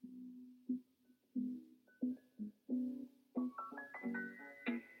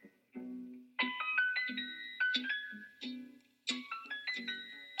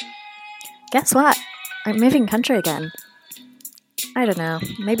Guess what? I'm moving country again. I don't know,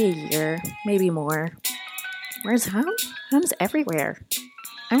 maybe a year, maybe more. Where's home? Home's everywhere.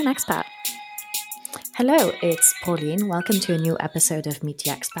 I'm an expat. Hello, it's Pauline. Welcome to a new episode of Meet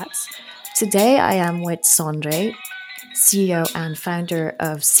the Expats. Today I am with Sondre, CEO and founder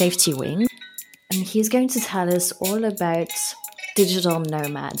of Safety Wing, and he's going to tell us all about digital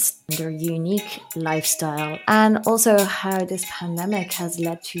nomads, their unique lifestyle, and also how this pandemic has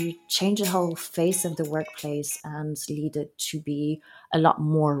led to change the whole face of the workplace and lead it to be a lot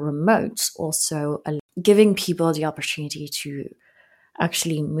more remote, also giving people the opportunity to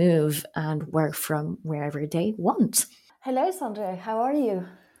actually move and work from wherever they want. Hello, Sondre. How are you?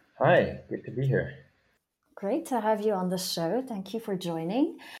 Hi, good to be here. Great to have you on the show. Thank you for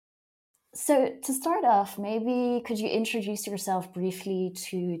joining. So, to start off, maybe could you introduce yourself briefly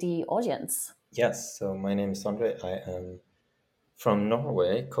to the audience? Yes, so my name is Sondre. I am from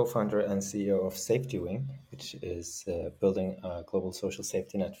Norway, co-founder and CEO of Safety Wing, which is building a global social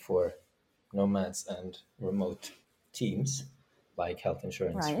safety net for nomads and remote teams, like health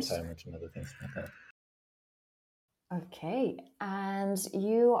insurance, Right. retirement, and other things like that. Okay. And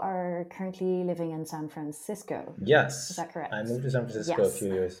you are currently living in San Francisco. Is Yes, that correct? I moved to San Francisco a Yes.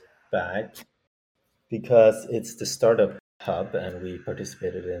 few years back because it's the startup hub, and we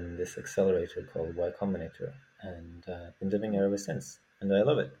participated in this accelerator called Y Combinator, and been living here ever since, and I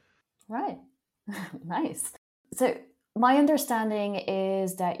love it. Right. Nice. So, my understanding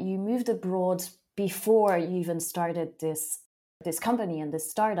is that you moved abroad before you even started this company and this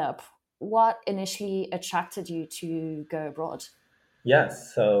startup. What initially attracted you to go abroad?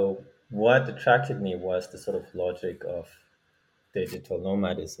 Yes. So what attracted me was the sort of logic of digital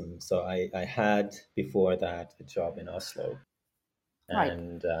nomadism. So I had before that a job in Oslo, Right.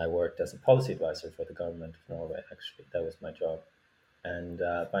 and I worked as a policy advisor for the government of Norway. Actually, that was my job. And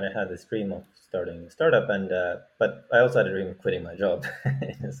but I had this dream of starting a startup, and but I also had a dream of quitting my job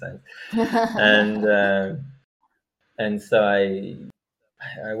in a sense. And and so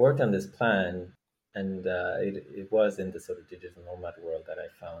I worked on this plan, and it was in the sort of digital nomad world that I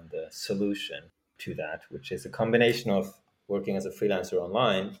found the solution to that, which is a combination of working as a freelancer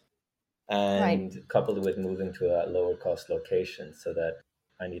online Right. and coupled with moving to a lower cost location so that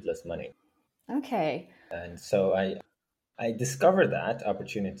I need less money. Okay. And so I discovered that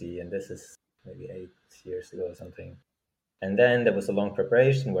opportunity, and this is maybe 8 years ago or something. And then there was a long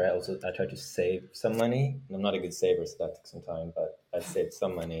preparation where I tried to save some money. I'm not a good saver, so that took some time, but I saved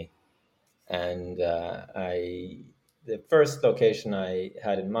some money. And the first location I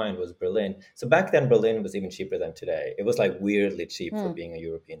had in mind was Berlin. So back then, Berlin was even cheaper than today. It was like weirdly cheap for Hmm. being a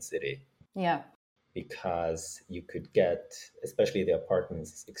European city Yeah. because you could get, especially the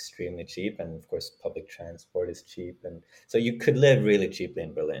apartments, extremely cheap, and of course, public transport is cheap, and so you could live really cheaply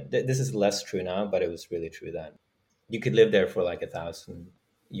in Berlin. This is less true now, but it was really true then. You could live there for like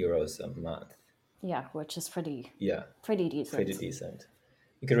 €1,000 a month. Yeah, which is Yeah, pretty pretty decent. decent.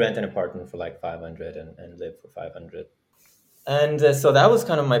 You could rent an apartment for like 500 and live for 500. And so that was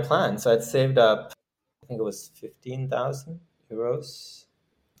kind of my plan. So I'd saved up, I think it was €15,000.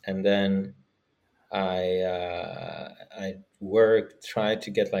 And then I worked, tried to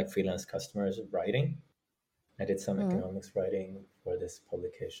get like freelance customers writing. I did some Hmm. economics writing for this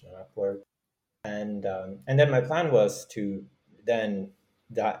publication on Upwork. And then my plan was to then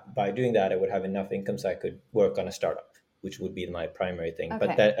that by doing that I would have enough income so I could work on a startup, which would be my primary thing. But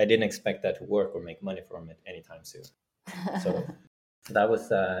Okay. that I didn't expect that to work or make money from it anytime soon. So that was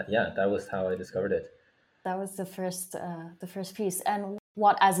that was how I discovered it. That was the first piece. And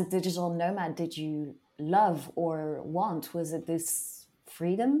what, as a digital nomad, did you love or want? Was it this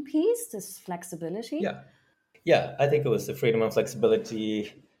freedom piece, this flexibility? Yeah, yeah. I think it was the freedom and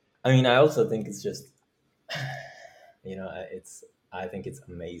flexibility. I mean, I also think it's just it's I think it's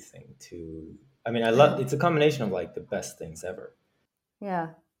amazing to. I mean, I love. It's a combination of like the best things ever. Yeah.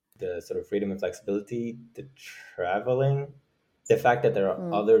 The sort of freedom and flexibility, the traveling, the fact that there are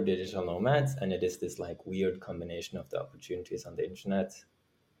Mm. other digital nomads, and it is this like weird combination of the opportunities on the internet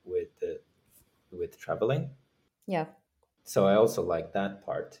with the with traveling. Yeah. So I also like that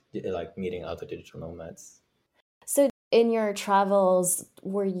part, like meeting other digital nomads. So, in your travels,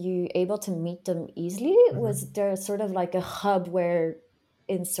 were you able to meet them easily? Hmm. Was there sort of like a hub where,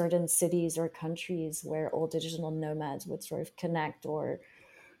 in certain cities or countries, where all digital nomads would sort of connect or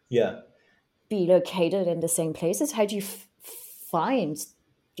Yeah. be located in the same places? How do you find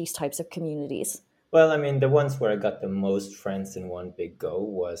these types of communities? Well, I mean, the ones where I got the most friends in one big go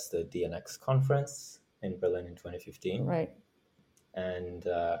was the DNX conference in Berlin in 2015, Right. and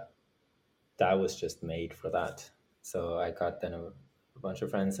that was just made for that. So I got then a bunch of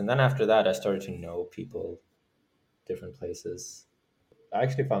friends. And then after that, I started to know people, different places. I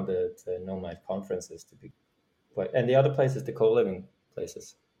actually found the nomad conferences to be quite, and the other places, the co-living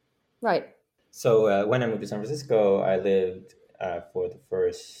places. Right. So when I moved to San Francisco, I lived for the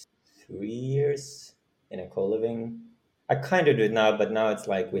first 3 years in a co-living. I kind of do it now, but now it's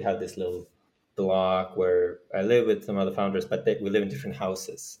like we have this little block where I live with some other founders, but we live in different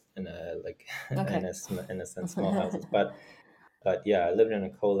houses in a like Okay. in a sense small houses. But yeah, I lived in a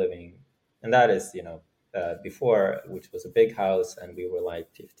co-living, and that is before, which was a big house, and we were like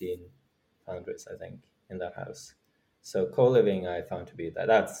 15 founders, I think, in that house. So co-living, I found to be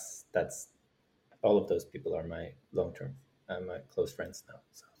that's all of those people are my long term, my close friends now.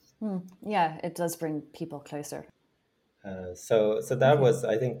 So. Yeah, it does bring people closer. So that was,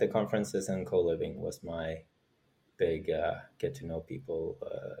 I think, the conferences and co-living was my big get to know people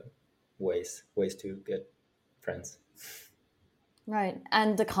ways to get friends. Right.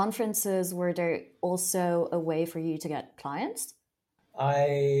 And the conferences, were there also a way for you to get clients?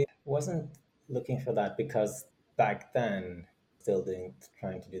 I wasn't looking for that because back then still doing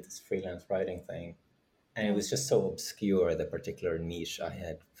trying to do this freelance writing thing, and it was just so obscure, the particular niche I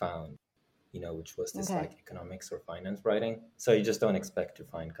had found, which was this Okay. like economics or finance writing. So you just don't expect to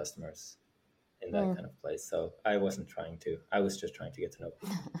find customers in that kind of place. So I wasn't trying to. I was just trying to get to know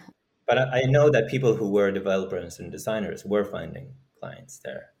people. But I know that people who were developers and designers were finding clients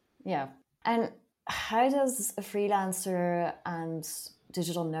there. Yeah. And how does a freelancer and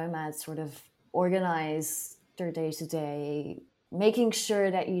digital nomad sort of organize their day to day, making sure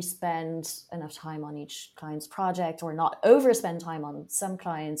that you spend enough time on each client's project or not overspend time on some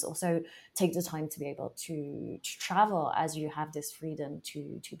clients, also take the time to be able to travel as you have this freedom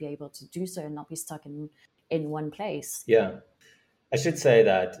to be able to do so and not be stuck in one place? Yeah, I should say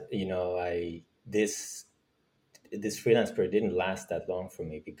that this freelance period didn't last that long for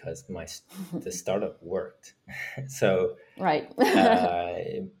me because the startup worked. So, Right.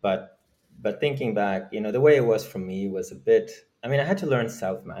 uh, but thinking back, the way it was for me was a bit. I mean, I had to learn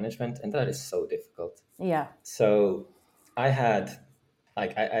self management, and that is so difficult. Yeah. So, I had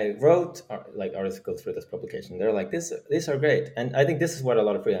like I wrote like articles for this publication. They're like, these are great, and I think this is what a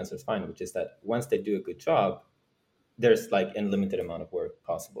lot of freelancers find, which is that once they do a good job, there's like unlimited amount of work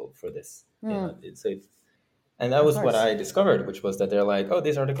possible for this. And that Of was what course. I discovered, which was that they're like, oh,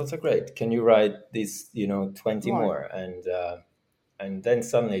 these articles are great. Can you write these, 20 More. more? And then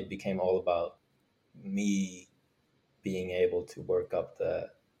suddenly it became all about me being able to work up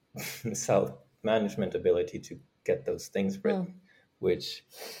the self management ability to get those things written, which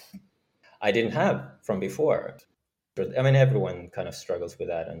I didn't have from before. I mean, everyone kind of struggles with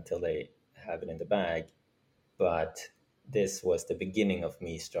that until they have it in the bag. But this was the beginning of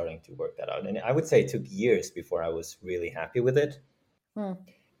me starting to work that out. And I would say it took years before I was really happy with it.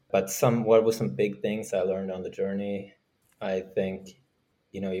 But what were some big things I learned on the journey? I think,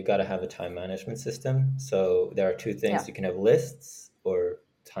 you got to have a time management system. So there are two things. Yeah. You can have lists or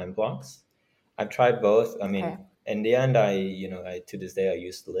time blocks. I've tried both. I mean, Okay. in the end, to this day, I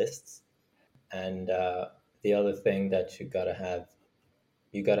use lists. And the other thing that you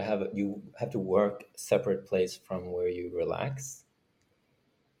have to work a separate place from where you relax.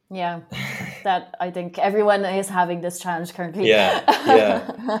 Yeah, that I think everyone is having this challenge currently.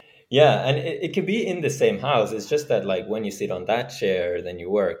 Yeah, and it could be in the same house. It's just that like when you sit on that chair, then you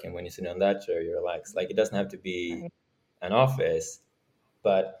work, and when you sit on that chair, you relax. Like it doesn't have to be Right. an office.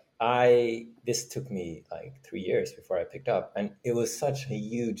 But this took me like 3 years before I picked up, and it was such a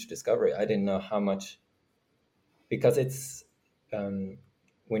huge discovery. I didn't know how much, because it's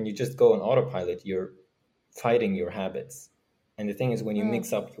when you just go on autopilot, you're fighting your habits. And the thing is, when you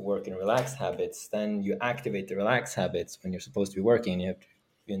mix up your work and relaxed habits, then you activate the relaxed habits when you're supposed to be working, and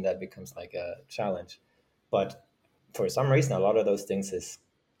and that becomes like a challenge. But for some reason, a lot of those things is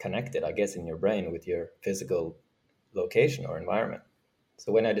connected, I guess, in your brain with your physical location or environment.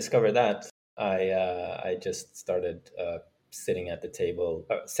 So when I discovered that, I just started sitting at the table,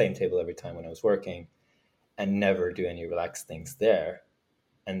 same table every time when I was working, and never do any relaxed things there.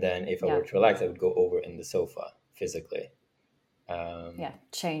 And then if I Yeah. were to relax, I would go over in the sofa physically. Yeah.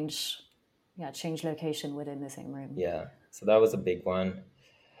 Change location within the same room. Yeah, so that was a big one.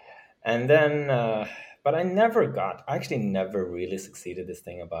 And then, but I actually never really succeeded this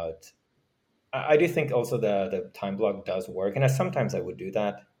thing about, I do think also the time block does work. And sometimes I would do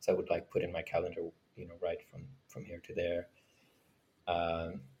that. So I would like put in my calendar, right from here to there.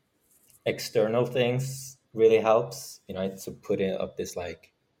 Um, External things really helps, to put in up this,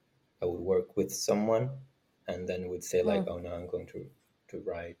 like, I would work with someone and then would say like, oh, no, I'm going to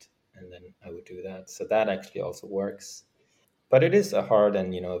write. And then I would do that. So that actually also works. But it is a hard,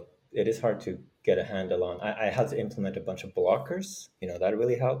 and it is hard to get a handle on. I had to implement a bunch of blockers. That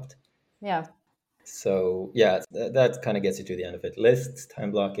really helped. Yeah. So yeah, that kind of gets you to the end of it. Lists,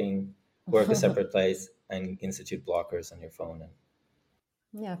 time blocking, work a separate place, and institute blockers on your phone. And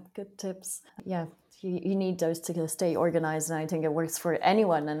Yeah, good tips. Yeah, you need those to stay organized, and I think it works for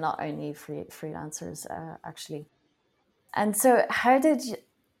anyone and not only freelancers, actually. And so, how did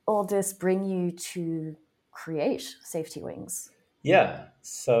all this bring you to create Safety Wings? yeah,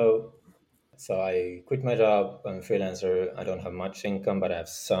 so I quit my job. I'm a freelancer. I don't have much income, but I have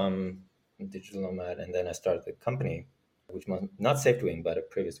some digital nomad. And then I started a company, which was not SafeDoing, but a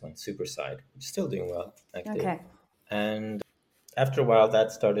previous one, Superside, which is still doing well, active. Okay. And after a while,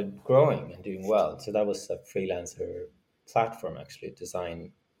 that started growing and doing well. So that was a freelancer platform, actually,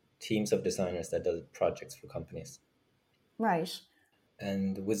 design teams of designers that did projects for companies. Right.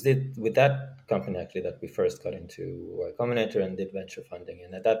 And with that company actually that we first got into Y Combinator and did venture funding.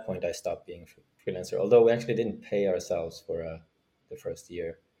 And at that point, I stopped being a freelancer, although we actually didn't pay ourselves for the first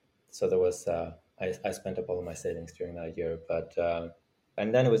year. So there was I spent up all of my savings during that year, but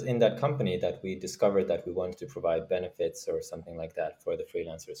and then it was in that company that we discovered that we wanted to provide benefits or something like that for the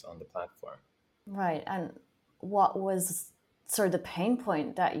freelancers on the platform. Right. And what was sort of the pain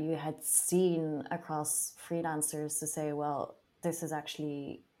point that you had seen across freelancers to say, well, this is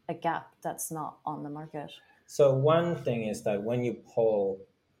actually a gap that's not on the market? So one thing is that when you poll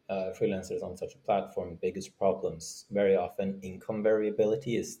freelancers on such a platform, biggest problems very often income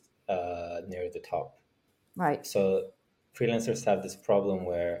variability is near the top. Right. So freelancers have this problem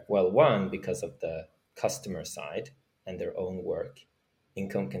where, well, one, because of the customer side and their own work,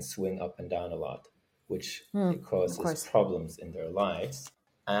 income can swing up and down a lot, which it Of causes course. problems in their lives.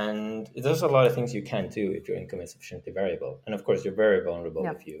 And there's a lot of things you can't do if your income is sufficiently variable. And of course, you're very vulnerable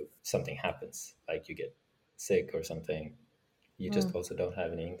Yeah. if something happens, like you get sick or something. You just also don't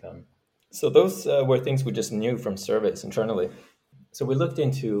have any income. So those were things we just knew from surveys internally. So we looked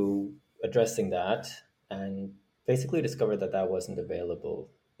into addressing that and basically discovered that that wasn't available.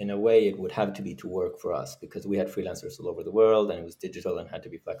 In a way, it would have to be to work for us because we had freelancers all over the world and it was digital and had to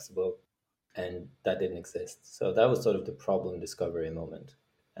be flexible. And that didn't exist. So that was sort of the problem discovery moment.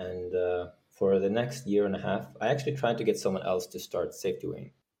 And for the next year and a half, I actually tried to get someone else to start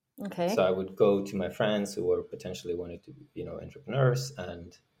SafeDoing. So Okay. I would go to my friends who were potentially wanting to, entrepreneurs,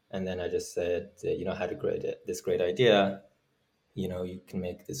 and then I just said, I had this great idea. You can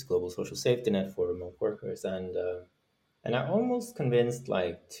make this global social safety net for remote workers, and I almost convinced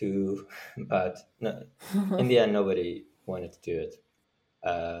like two, but no, in the end, nobody wanted to do it.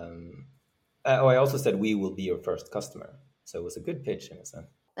 Um, I also said we will be your first customer, so it was a good pitch in a sense,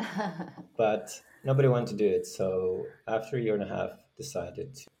 but nobody wanted to do it. So after a year and a half,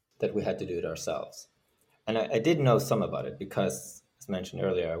 decided that we had to do it ourselves. And I did know some about it because, as mentioned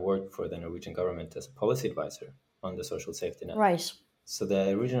earlier, I worked for the Norwegian government as a policy advisor on the social safety net. Right. So the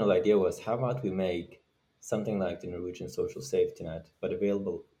original idea was, how about we make something like the Norwegian social safety net, but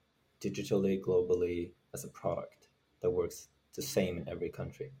available digitally, globally as a product that works the same in every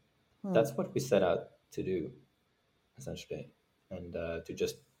country. That's what we set out to do, essentially, and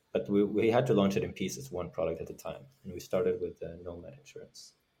but we had to launch it in pieces, one product at a time, and we started with the Nomad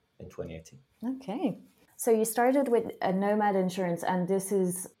Insurance in 2018. Okay. So you started with a Nomad Insurance, and this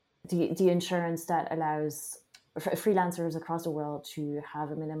is the insurance that allows freelancers across the world to have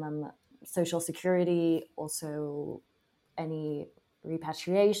a minimum social security, also any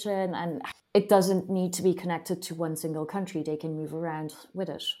repatriation, and it doesn't need to be connected to one single country. They can move around with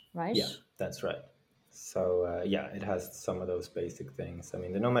it, right? Yeah, that's right. So yeah, it has some of those basic things. I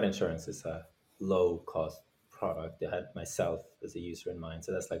mean, the Nomad Insurance is a low cost product. I had myself as a user in mind,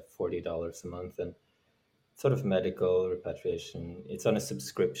 so that's like $40 a month, and sort of medical repatriation. It's on a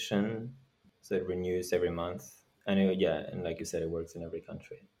subscription, so it renews every month. And yeah, and like you said, it works in every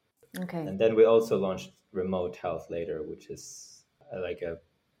country. Okay. And then we also launched remote health later, which is like a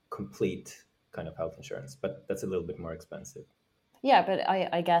complete kind of health insurance, but that's a little bit more expensive. Yeah, but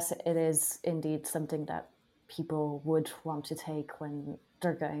I guess it is indeed something that people would want to take when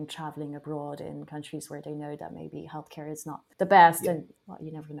they're going traveling abroad in countries where they know that maybe healthcare is not the best, Yeah, and well,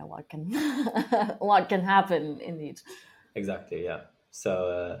 you never know what can what can happen. Indeed. exactly. Yeah.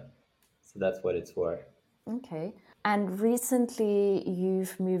 So that's what it's for. Okay. And recently,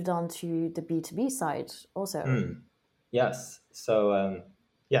 you've moved on to the B2B side also. Yes. So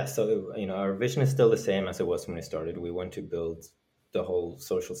yeah. So our vision is still the same as it was when we started. We want to build the whole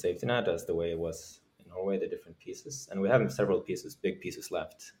social safety net as the way it was in Norway, the different pieces, and we have several pieces, big pieces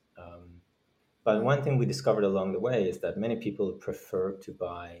left. But one thing we discovered along the way is that many people prefer to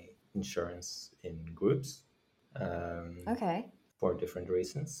buy insurance in groups. um, Okay. for different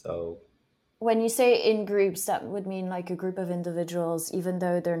reasons. So When you say in groups, that would mean like a group of individuals, even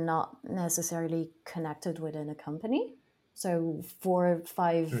though they're not necessarily connected within a company. So 4 or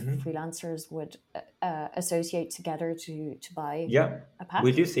 5 mhm. freelancers would associate together to buy Yeah, a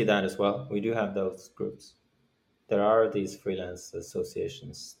we pack. do see that as well. We do have those groups. There are these freelance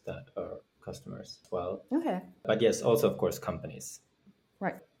associations that are customers as well. Okay. But yes, also, of course, companies.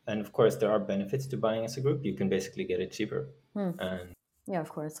 Right. And of course, there are benefits to buying as a group. You can basically get it cheaper. Hmm. And, Yeah, of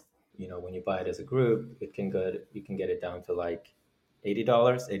course. when you buy it as a group, you can get it down to like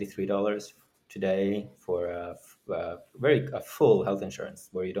 $80, $83 today for a full health insurance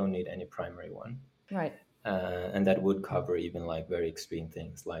where you don't need any primary one. Right. And that would cover even like very extreme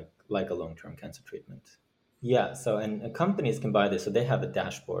things like a long-term cancer treatment. Yeah, so and companies can buy this, so they have a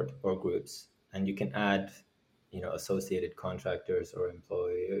dashboard or groups, and you can add, associated contractors or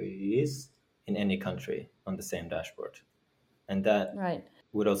employees in any country on the same dashboard, and that Right.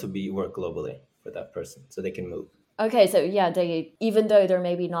 would also be work globally for that person, so they can move. Okay, so yeah, they, even though they're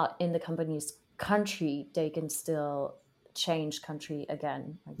maybe not in the company's country, they can still change country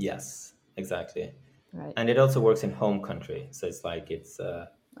again. Like, Yes, exactly, right. and it also works in home country, so it's like it's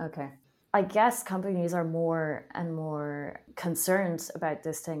Okay. I guess companies are more and more concerned about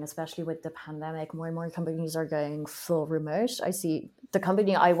this thing, especially with the pandemic. More and more companies are going full remote. I see the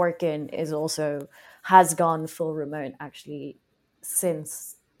company I work in is also has gone full remote actually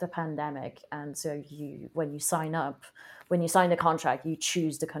since the pandemic. And so when you sign the contract, you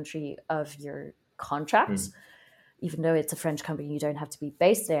choose the country of your contract. hmm, Even though it's a French company, you don't have to be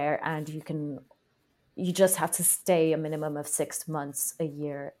based there, and you just have to stay a minimum of 6 months a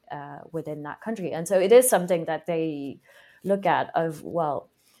year within that country. And so it is something that they look at of, well,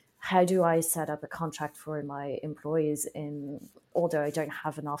 how do I set up a contract for my employees although I don't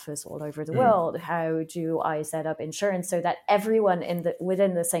have an office all over the hmm, world, how do I set up insurance so that everyone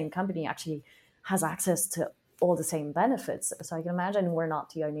within the same company actually has access to all the same benefits? So I can imagine we're not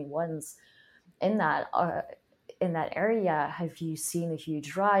the only ones in that area. Have you seen a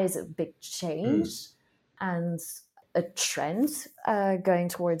huge rise, a big change, hmm. and a trend going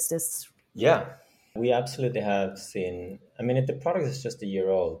towards this? Yeah, we absolutely have seen. I mean, the product is just a year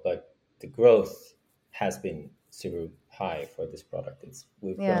old, but the growth has been super high for this product.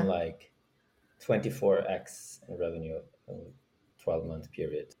 We've grown Yeah. like 24x in revenue in a 12-month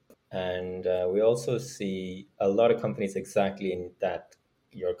period. And we also see a lot of companies exactly in that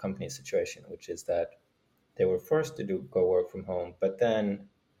your company situation, which is that they were forced to go work from home, but then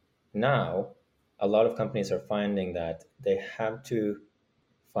now a lot of companies are finding that they have to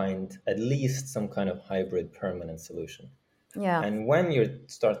find at least some kind of hybrid permanent solution. Yeah. And when you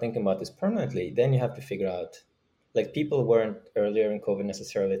start thinking about this permanently, then you have to figure out, like, people weren't earlier in COVID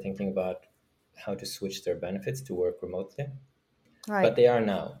necessarily thinking about how to switch their benefits to work remotely, but Right. they are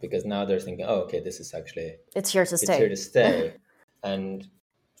now, because now they're thinking, oh, okay, this is actually, It's here to it's here stay. to stay. And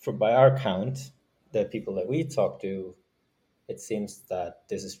by our count, the people that we talk to, it seems that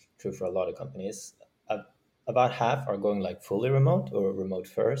this is true for a lot of companies. About half are going like fully remote or remote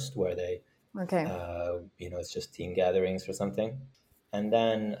first, where they, Okay. it's just team gatherings or something. And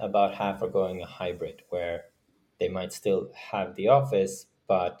then about half are going a hybrid, where they might still have the office,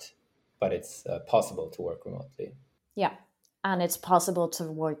 but it's possible to work remotely. Yeah. And it's possible to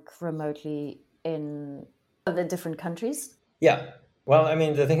work remotely in the different countries. Yeah. Well, I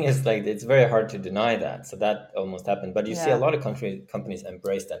mean, the thing is, like, it's very hard to deny that. So that almost happened. But you see a Yeah. lot of companies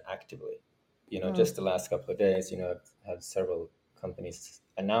embrace that actively. Mm. Just the last couple of days, I've had several companies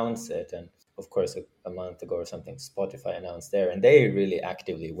announce it. And of course, a month ago or something, Spotify announced there. And they really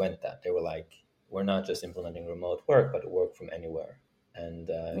actively went that. They were like, we're not just implementing remote work, but work from anywhere. And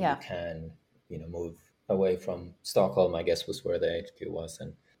you Yeah. can, move away from Stockholm, I guess, was where the HQ was.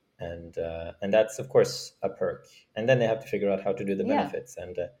 And that's of course a perk. And then they have to figure out how to do the Yeah. benefits.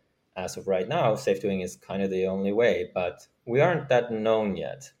 And as of right now, safe doing is kind of the only way. But we aren't that known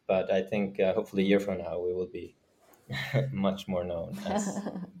yet. But I think hopefully a year from now we will be much more known as.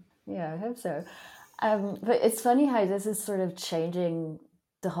 Yeah, I hope so. But it's funny how this is sort of changing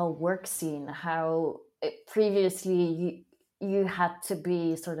the whole work scene. How previously you had to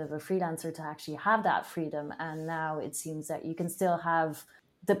be sort of a freelancer to actually have that freedom, and now it seems that you can still have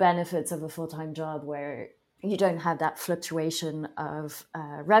the benefits of a full time job where you don't have that fluctuation of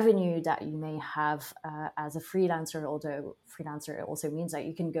revenue that you may have as a freelancer. Although freelancer also means that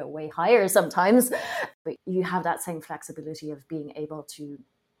you can go way higher sometimes, but you have that same flexibility of being able to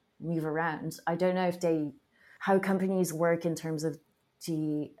move around. I don't know how companies work in terms of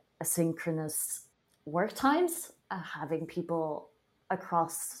the asynchronous work times, having people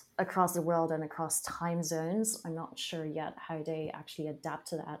across the world and across time zones. I'm not sure yet how they actually adapt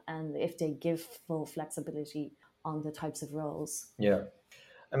to that and if they give full flexibility on the types of roles. Yeah.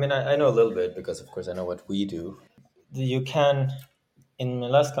 I mean, I know a little bit because, of course, I know what we do. You can, in the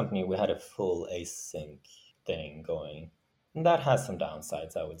last company, we had a full async thing going. And that has some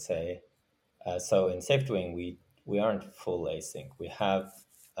downsides, I would say. So in SafeDoing, we aren't full async. We have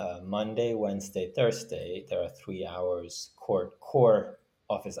Monday, Wednesday, Thursday. There are 3 hours core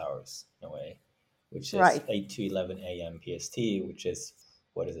office hours in a way, which is Right. 8 to 11 a.m. PST, which is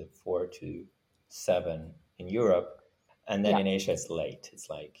what is it 4 to 7 in Europe, and then Yeah. in Asia it's late. It's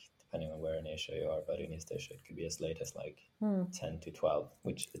like depending on where in Asia you are, but in East Asia it could be as late as like 10 to 12,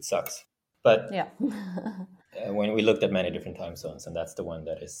 which it sucks. But Yeah. when we looked at many different time zones, and that's the one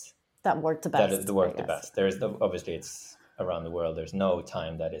that is That worked the that best, it I worked the guess. best. Obviously it's around the world. There's no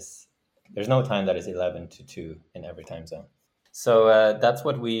time that is 11 to 2 in every time zone. So that's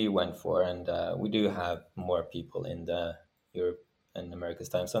what we went for, and we do have more people in the Europe and America's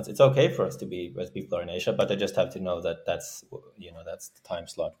time zones. It's okay for us to be as people are in Asia, but they just have to know that that's the time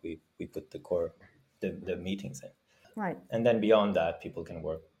slot we put the meetings in. Right. And then beyond that, people can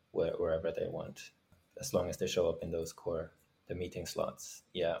work wherever they want, as long as they show up in the meeting slots.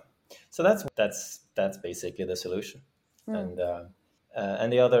 Yeah. So that's basically the solution. And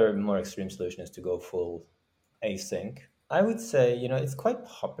the other more extreme solution is to go full async. I would say, it's quite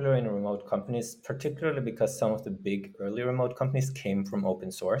popular in remote companies, particularly because some of the big early remote companies came from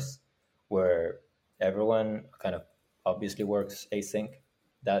open source, where everyone kind of obviously works async.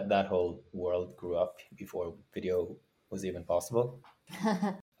 That whole world grew up before video was even possible.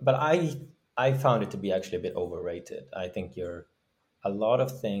 But I found it to be actually a bit overrated. I think a lot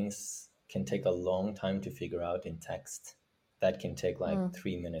of things can take a long time to figure out in text. That can take like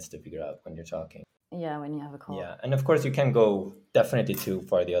 3 minutes to figure out when you're talking. Yeah, when you have a call. Yeah, and of course you can go definitely too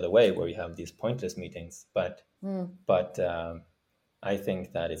far the other way where you have these pointless meetings. But I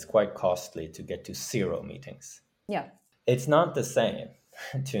think that it's quite costly to get to 0 meetings. Yeah. It's not the same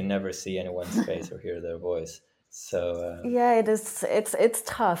to never see anyone's face or hear their voice. So Yeah, it is. It's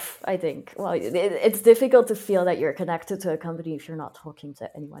tough, I think. Well, it's difficult to feel that you're connected to a company if you're not talking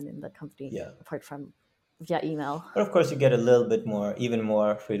to anyone in the company, yeah. apart from via email. But of course, you get a little bit more, even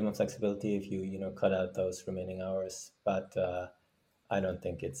more freedom and flexibility if you cut out those remaining hours. But I don't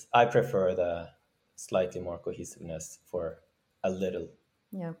think I prefer the slightly more cohesiveness for a little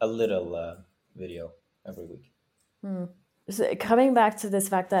Yeah. video every week. So coming back to this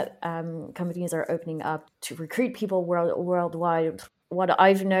fact that companies are opening up to recruit people worldwide, what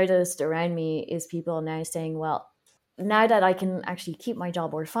I've noticed around me is people now saying, well, now that I can actually keep my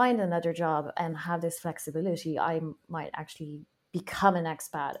job or find another job and have this flexibility, I might actually become an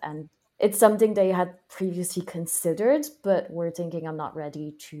expat. And it's something they had previously considered, but were thinking, I'm not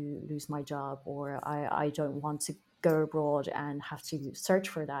ready to lose my job, or I don't want to go abroad and have to search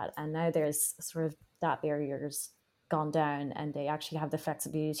for that. And now there's sort of that barrier's gone down, and they actually have the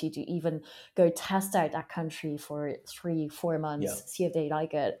flexibility to even go test out that country for 3-4 months, see if they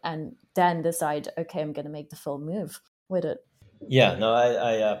like it, and then decide, okay, I'm going to make the full move with it. Yeah, no,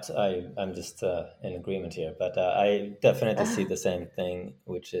 I'm just in agreement here, but I definitely see the same thing,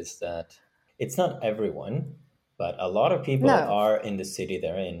 which is that it's not everyone, but a lot of people No. are in the city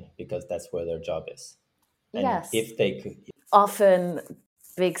they're in because that's where their job is. And Yes. if they could, often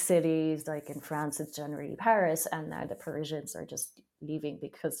big cities like in France, it's generally Paris, and now the Parisians are just leaving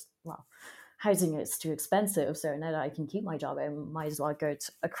because, well, housing is too expensive. So now that I can keep my job, I might as well go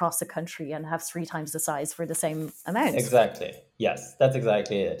across the country and have 3 times the size for the same amount. Exactly. Yes, that's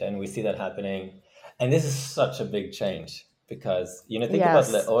exactly it. And we see that happening. And this is such a big change because, think about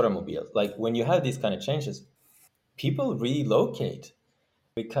the automobile. Like when you have these kind of changes, people relocate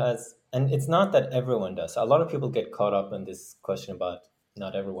because, and it's not that everyone does. A lot of people get caught up in this question about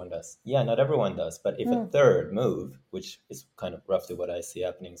not everyone does. Yeah, not everyone does. But if a third move, which is kind of roughly what I see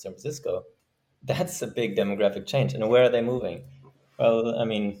happening in San Francisco, that's a big demographic change. And where are they moving? Well, I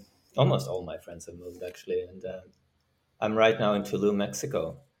mean, almost all my friends have moved actually. And I'm right now in Tulum,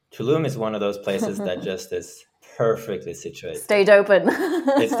 Mexico. Tulum is one of those places that just is perfectly situated. Stayed open.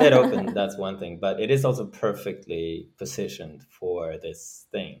 It stayed open, that's one thing. But it is also perfectly positioned for this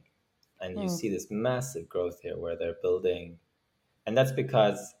thing. And you see this massive growth here where they're building. And that's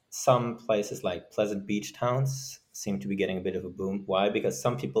because some places like Pleasant Beach towns seem to be getting a bit of a boom. Why? Because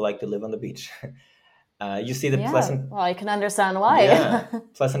some people like to live on the beach. You see the Pleasant... Well, I can understand why. Yeah,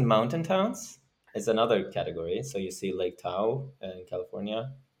 Pleasant Mountain towns is another category. So you see Lake Tahoe in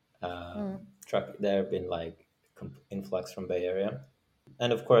California. There have been like influx from Bay Area.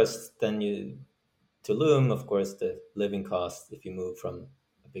 And of course, then Tulum, of course, the living costs, if you move from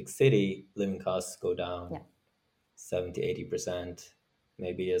a big city, living costs go down Yeah. 70, 80%,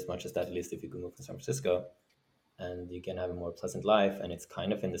 maybe as much as that, at least if you can move from San Francisco. And you can have a more pleasant life. And it's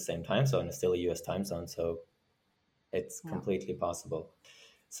kind of in the same time zone. It's still a US time zone. So it's Yeah. completely possible.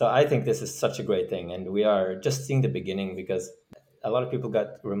 So I think this is such a great thing. And we are just seeing the beginning because a lot of people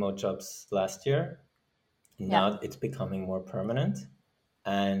got remote jobs last year. Yeah. Now it's becoming more permanent.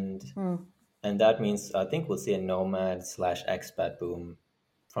 And Mm. and that means I think we'll see a nomad slash expat boom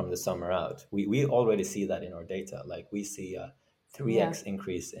from the summer out. We already see that in our data. Like we see a Yeah. 3x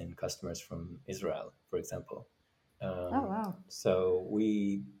increase in customers from Israel, for example. Oh, wow. So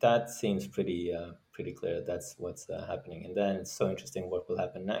we that seems pretty clear. That's what's happening, and then it's so interesting what will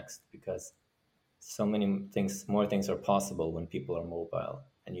happen next because so many things, more things are possible when people are mobile,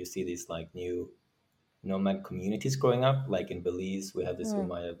 and you see these like new nomad communities growing up. Like in Belize, we have this Mm.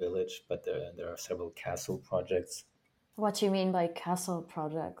 Umaya village, but there are several castle projects. What do you mean by castle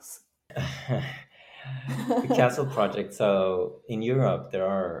projects? The castle project. So in Europe, there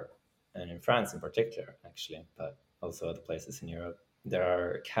are, and in France in particular, actually, but also other places in Europe, there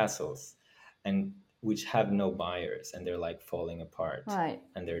are castles, and which have no buyers, and they're like falling apart, Right.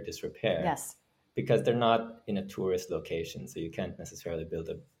 and they're disrepair Yes. because they're not in a tourist location, so you can't necessarily build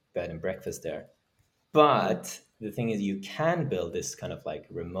a bed and breakfast there. Mm. But the thing is, you can build this kind of like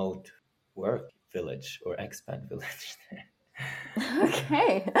remote work village or expat village there.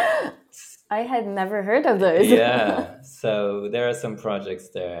 Okay. I had never heard of those. Yeah, so there are some projects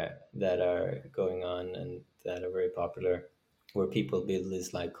there that are going on and that are very popular, where people build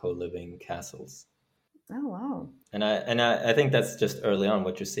these like co-living castles. Oh, wow. And I think that's just early on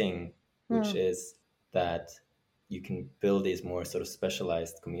what you're seeing, which Mm. is that you can build these more sort of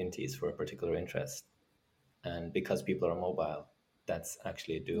specialized communities for a particular interest, and because people are mobile, that's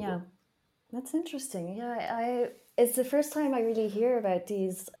actually Yeah. doable. That's interesting. Yeah, I it's the first time I really hear about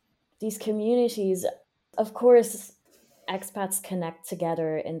these communities. Of course, expats connect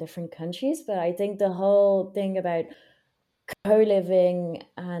together in different countries, but I think the whole thing about co-living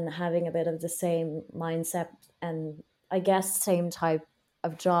and having a bit of the same mindset and I guess same type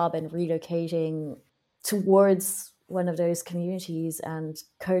of job and relocating towards one of those communities and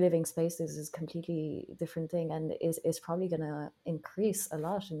co-living spaces is completely different thing and is probably going to increase a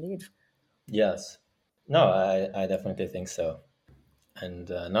lot indeed. Yes. No, I definitely think so. And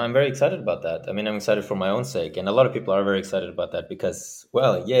no, I'm very excited about that. I mean, I'm excited for my own sake, and a lot of people are very excited about that because,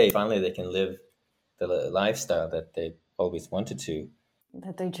 well, yay, finally they can live the lifestyle that they always wanted to.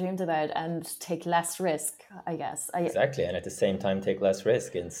 That they dreamed about and take less risk, I guess. I Exactly, and at the same time take less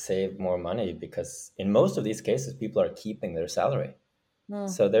risk and save more money because in most of these cases, people are keeping their salary. mm,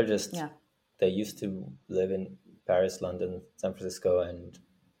 So they're just yeah. they used to live in Paris, London, San Francisco, and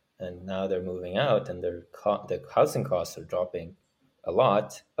now they're moving out, and the housing costs are dropping a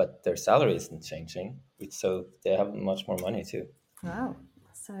lot, but their salary isn't changing, so they have much more money too. Wow.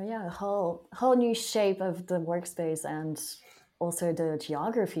 So yeah, a whole new shape of the workspace and also the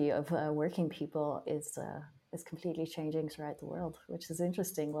geography of working people is completely changing throughout the world, which is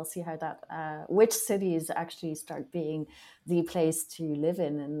interesting. We'll see how that which cities actually start being the place to live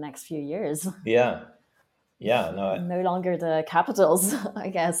in the next few years. Yeah, yeah, no, No longer the capitals, I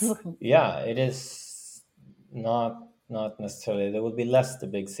guess. yeah, it is not necessarily. There will be less the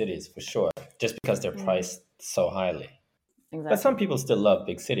big cities for sure, just because they're Mm, priced so highly. But some exactly. people still love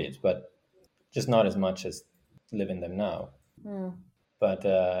big cities, but just not as much as live in them now. Mm, But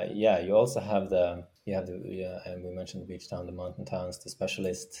yeah, you also have yeah, and we mentioned the beach town, the mountain towns, the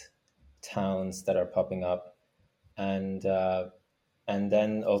specialist towns that are popping up, and and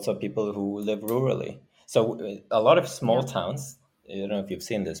then also people who live rurally. So a lot of small yeah. towns. I don't know if you've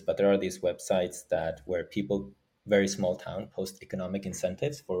seen this, but there are these websites that where people, very small town, post economic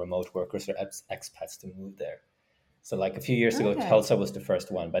incentives for remote workers or expats to move there. So like a few years ago, Okay. Tulsa was the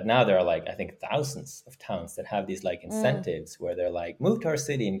first one, but now there are like I think thousands of towns that have these like Mm, incentives where they're like move to our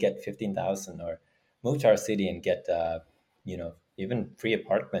city and get 15,000, or move to our city and get even free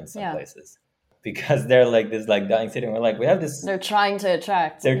apartments some yeah. places because they're like this like dying city. And we're like we have this. They're trying to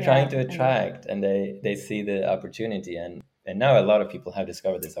attract. They're trying Yeah. to And attract, and they see the opportunity, and now a lot of people have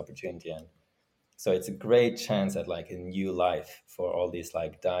discovered this opportunity, and so it's a great chance at like a new life for all these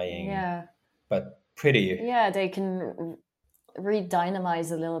like dying yeah. but pretty. Yeah, they can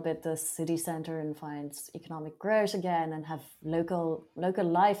re-dynamize a little bit the city center and find economic growth again and have local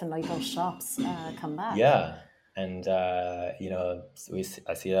life and local shops come back. Yeah, and I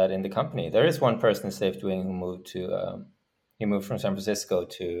see that in the company. There is one person in Safe Doing who moved to he moved from San Francisco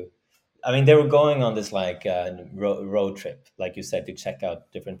to. I mean, they were going on this like road trip, like you said, to check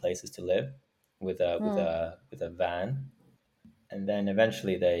out different places to live. with a van, and then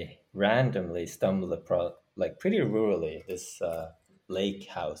eventually they randomly stumbled across, like pretty rurally, this lake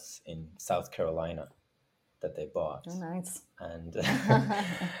house in South Carolina that they bought, Oh, nice. and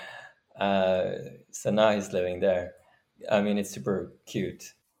uh, so now he's living there. I mean, it's super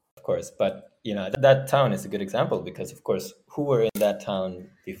cute, of course, but that town is a good example because, of course, who were in that town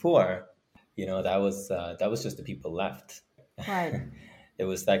before, that was just the people left. Right. It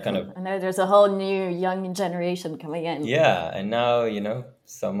was that kind of I know there's a whole new young generation coming in. yeah, and now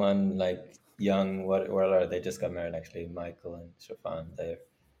someone like young, what are they? Just got married actually, Michael and Shafan. They're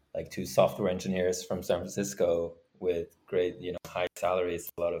like two software engineers from San Francisco with great high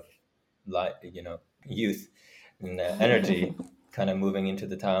salaries, a lot of youth and energy, kind of moving into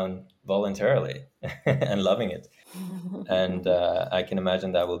the town voluntarily and loving it. And I can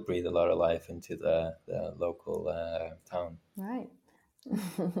imagine that will breathe a lot of life into the local town. Right.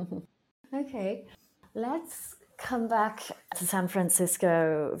 Okay. Let's come back to San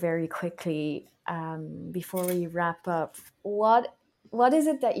Francisco very quickly before we wrap up. What is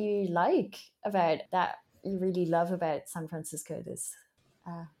it that you like about that you really love about San Francisco, this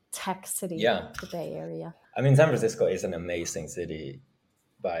tech city, Yeah. the Bay Area? I mean, San Francisco is an amazing city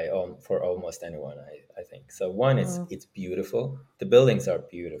for almost anyone, I think. So one, it's beautiful. The buildings are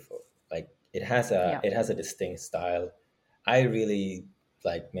beautiful. Like it has a distinct style. I really,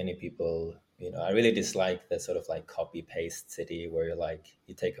 like many people, I really dislike the sort of like copy paste city where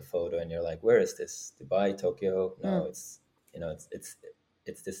you take a photo and you're like, where is this? Dubai, Tokyo? No, it's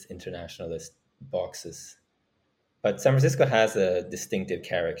this internationalist boxes. But San Francisco has a distinctive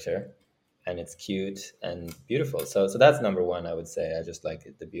character, and it's cute and beautiful. So that's number one, I would say. I just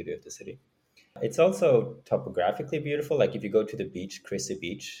like the beauty of the city. It's also topographically beautiful. Like if you go to the beach, Chrissy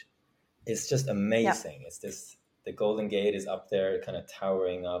Beach, it's just amazing. Yeah. The Golden Gate is up there, kind of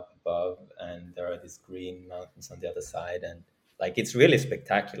towering up above, and there are these green mountains on the other side, and like it's really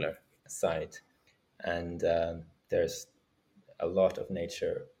spectacular sight. And there's a lot of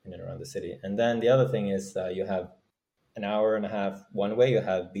nature in and around the city. And then the other thing is you have an hour and a half one way. You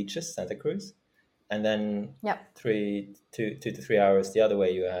have beaches, Santa Cruz, and then 2 to 3 hours the other way.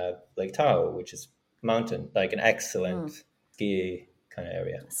 You have Lake Tahoe, which is mountain, like an excellent ski kind of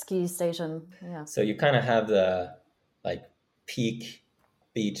area. Ski station, yeah. So you kind of have the like peak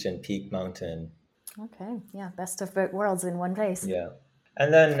beach and peak mountain. Okay, yeah, best of both worlds in one place. Yeah,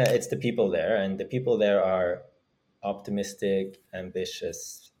 and then it's the people there, and the people there are optimistic,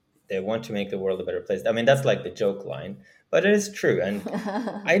 ambitious. They want to make the world a better place. I mean, that's like the joke line, but it is true. And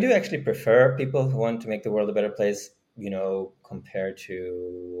I do actually prefer people who want to make the world a better place, compared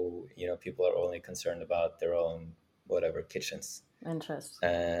to, people are only concerned about their own, whatever, kitchens. Interest.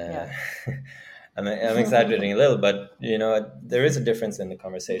 Yeah. I'm exaggerating a little, but, there is a difference in the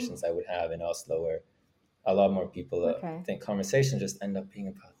conversations I would have in Oslo where a lot more people think conversations just end up being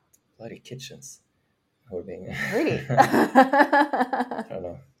about bloody kitchens. Or being really? I don't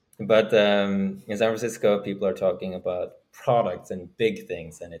know. But in San Francisco, people are talking about products and big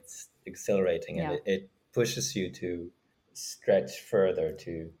things, and it's exhilarating, and it pushes you to stretch further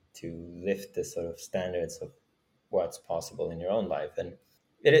to lift the sort of standards of what's possible in your own life, and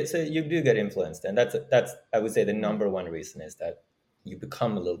so you do get influenced, and that's I would say the number one reason is that you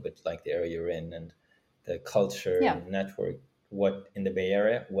become a little bit like the area you're in, and the culture and network. What in the Bay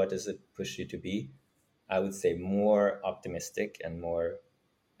Area? What does it push you to be? I would say more optimistic and more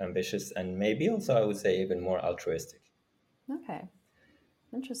ambitious, and maybe also I would say even more altruistic. Okay,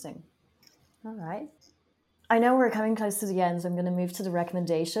 interesting. All right. I know we're coming close to the end, so I'm going to move to the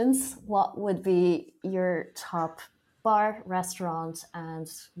recommendations. What would be your top bar, restaurant, and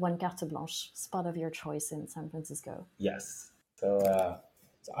one carte blanche spot of your choice in San Francisco? Yes. So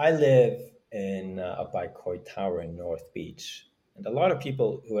I live in up by Coit Tower in North Beach. And a lot of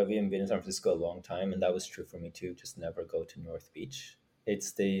people who have even been in San Francisco a long time, and that was true for me too, just never go to North Beach.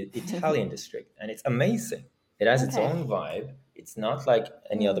 It's the Italian district, and it's amazing. It has its own vibe. It's not like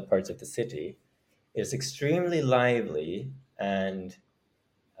any other parts of the city. It's extremely lively, and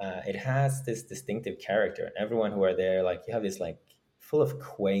it has this distinctive character. And everyone who are there, like you have this like full of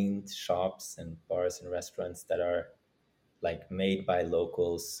quaint shops and bars and restaurants that are like made by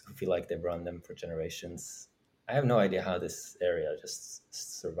locals who feel like they've run them for generations. I have no idea how this area just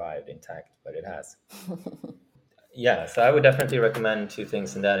survived intact, but it has. Yeah, so I would definitely recommend two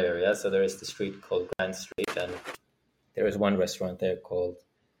things in that area. So there is the street called Grand Street, and there is one restaurant there called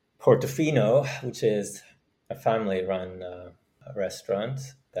Portofino, which is a family-run restaurant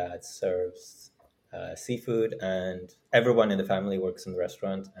that serves seafood, and everyone in the family works in the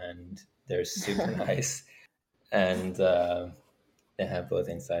restaurant, and they're super nice. And they have both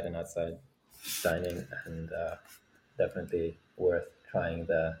inside and outside dining, and definitely worth trying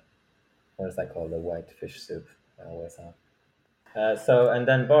the, what is that called, the white fish soup. I always have. And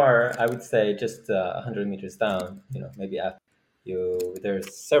then bar, I would say just 100 meters down. Maybe after you,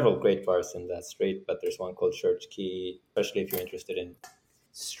 there's several great bars in that street, but there's one called Church Key, especially if you're interested in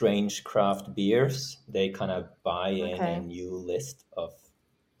strange craft beers. They kind of buy in a Okay. new list of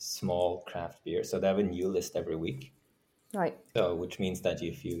small craft beers, so they have a new list every week. Right. So, which means that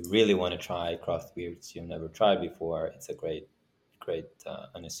if you really want to try craft beers you've never tried before, it's a great,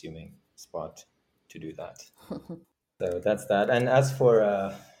 unassuming spot to do that. So that's that. And as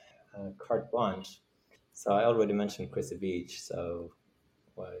for carte blanche, so I already mentioned Chrissy Beach, so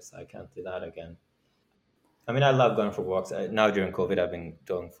I can't do that again. I mean, I love going for walks. Now during COVID, I've been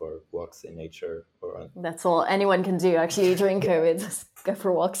going for walks in nature or on. That's all anyone can do actually during COVID. Just go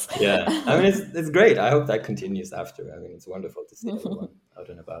for walks. Yeah, I mean, it's great. I hope that continues after. I mean, it's wonderful to see everyone out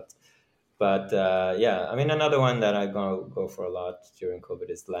and about. But yeah, I mean, another one that I go for a lot during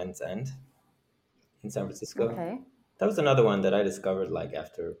COVID is Land's End in San Francisco. Okay. That was another one that I discovered like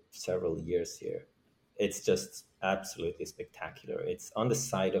after several years here. It's just absolutely spectacular. It's on the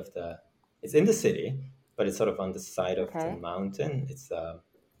side of it's in the city, but it's sort of on the side of the Okay. mountain.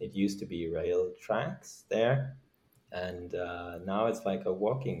 It used to be rail tracks there, and now it's like a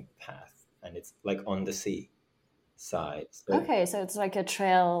walking path, and it's like on the sea side. So Okay, so it's like a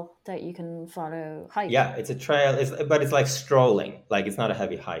trail that you can follow, hike. yeah, it's a trail. But it's like strolling. Like it's not a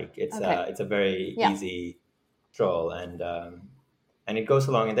heavy hike. Okay. It's a very Yeah. easy stroll, and it goes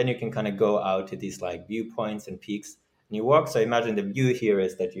along, and then you can kind of go out to these like viewpoints and peaks, and you walk. So imagine the view here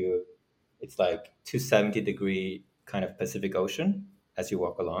is that it's like 270-degree kind of Pacific Ocean as you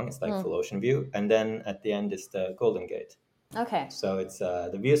walk along. It's like full ocean view, and then at the end is the Golden Gate. Okay. So it's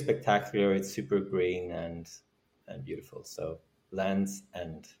the view is spectacular. It's super green and beautiful. So Land's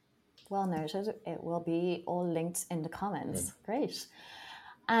End. Well noted. It will be all linked in the comments. Great.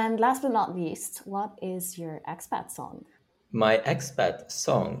 And last but not least, what is your expat song? My expat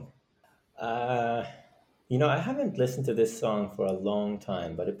song. I haven't listened to this song for a long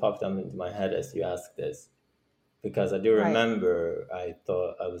time, but it popped up into my head as you asked this, because I do Right. remember I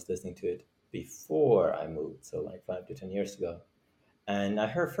thought I was listening to it before I moved, so like 5 to 10 years ago. And I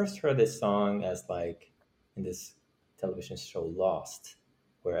first heard this song as like in this television show Lost,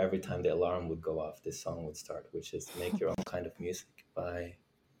 where every time the alarm would go off, this song would start, which is "Make Your Own Kind of Music" by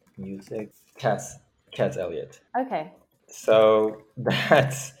Cass Elliot. Okay. So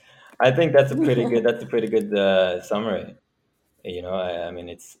I think that's a pretty good summary. I mean,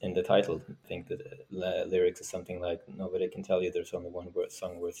 it's in the title. I think that the lyrics is something like, "Nobody can tell you there's only one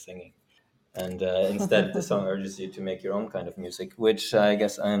song worth singing," and instead the song urges you to make your own kind of music, which I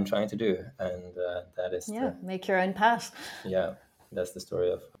guess I am trying to do, and that is make your own path. Yeah, that's the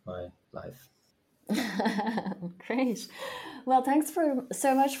story of my life. Great. Well, thanks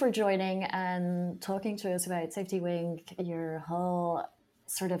so much for joining and talking to us about Safety Wing, your whole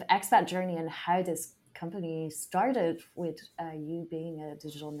sort of expat journey and how this company started with you being a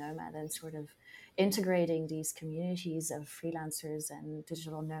digital nomad and sort of integrating these communities of freelancers and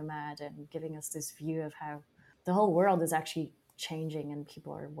digital nomad and giving us this view of how the whole world is actually changing and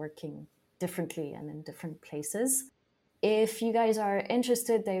people are working differently and in different places. If you guys are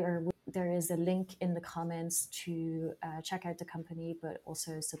interested, there is a link in the comments to check out the company, but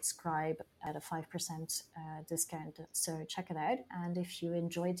also subscribe at a 5% discount. So check it out. And if you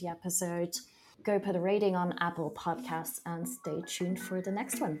enjoyed the episode, go put a rating on Apple Podcasts and stay tuned for the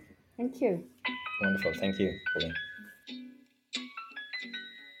next one. Thank you. Wonderful. Thank you, Pauline.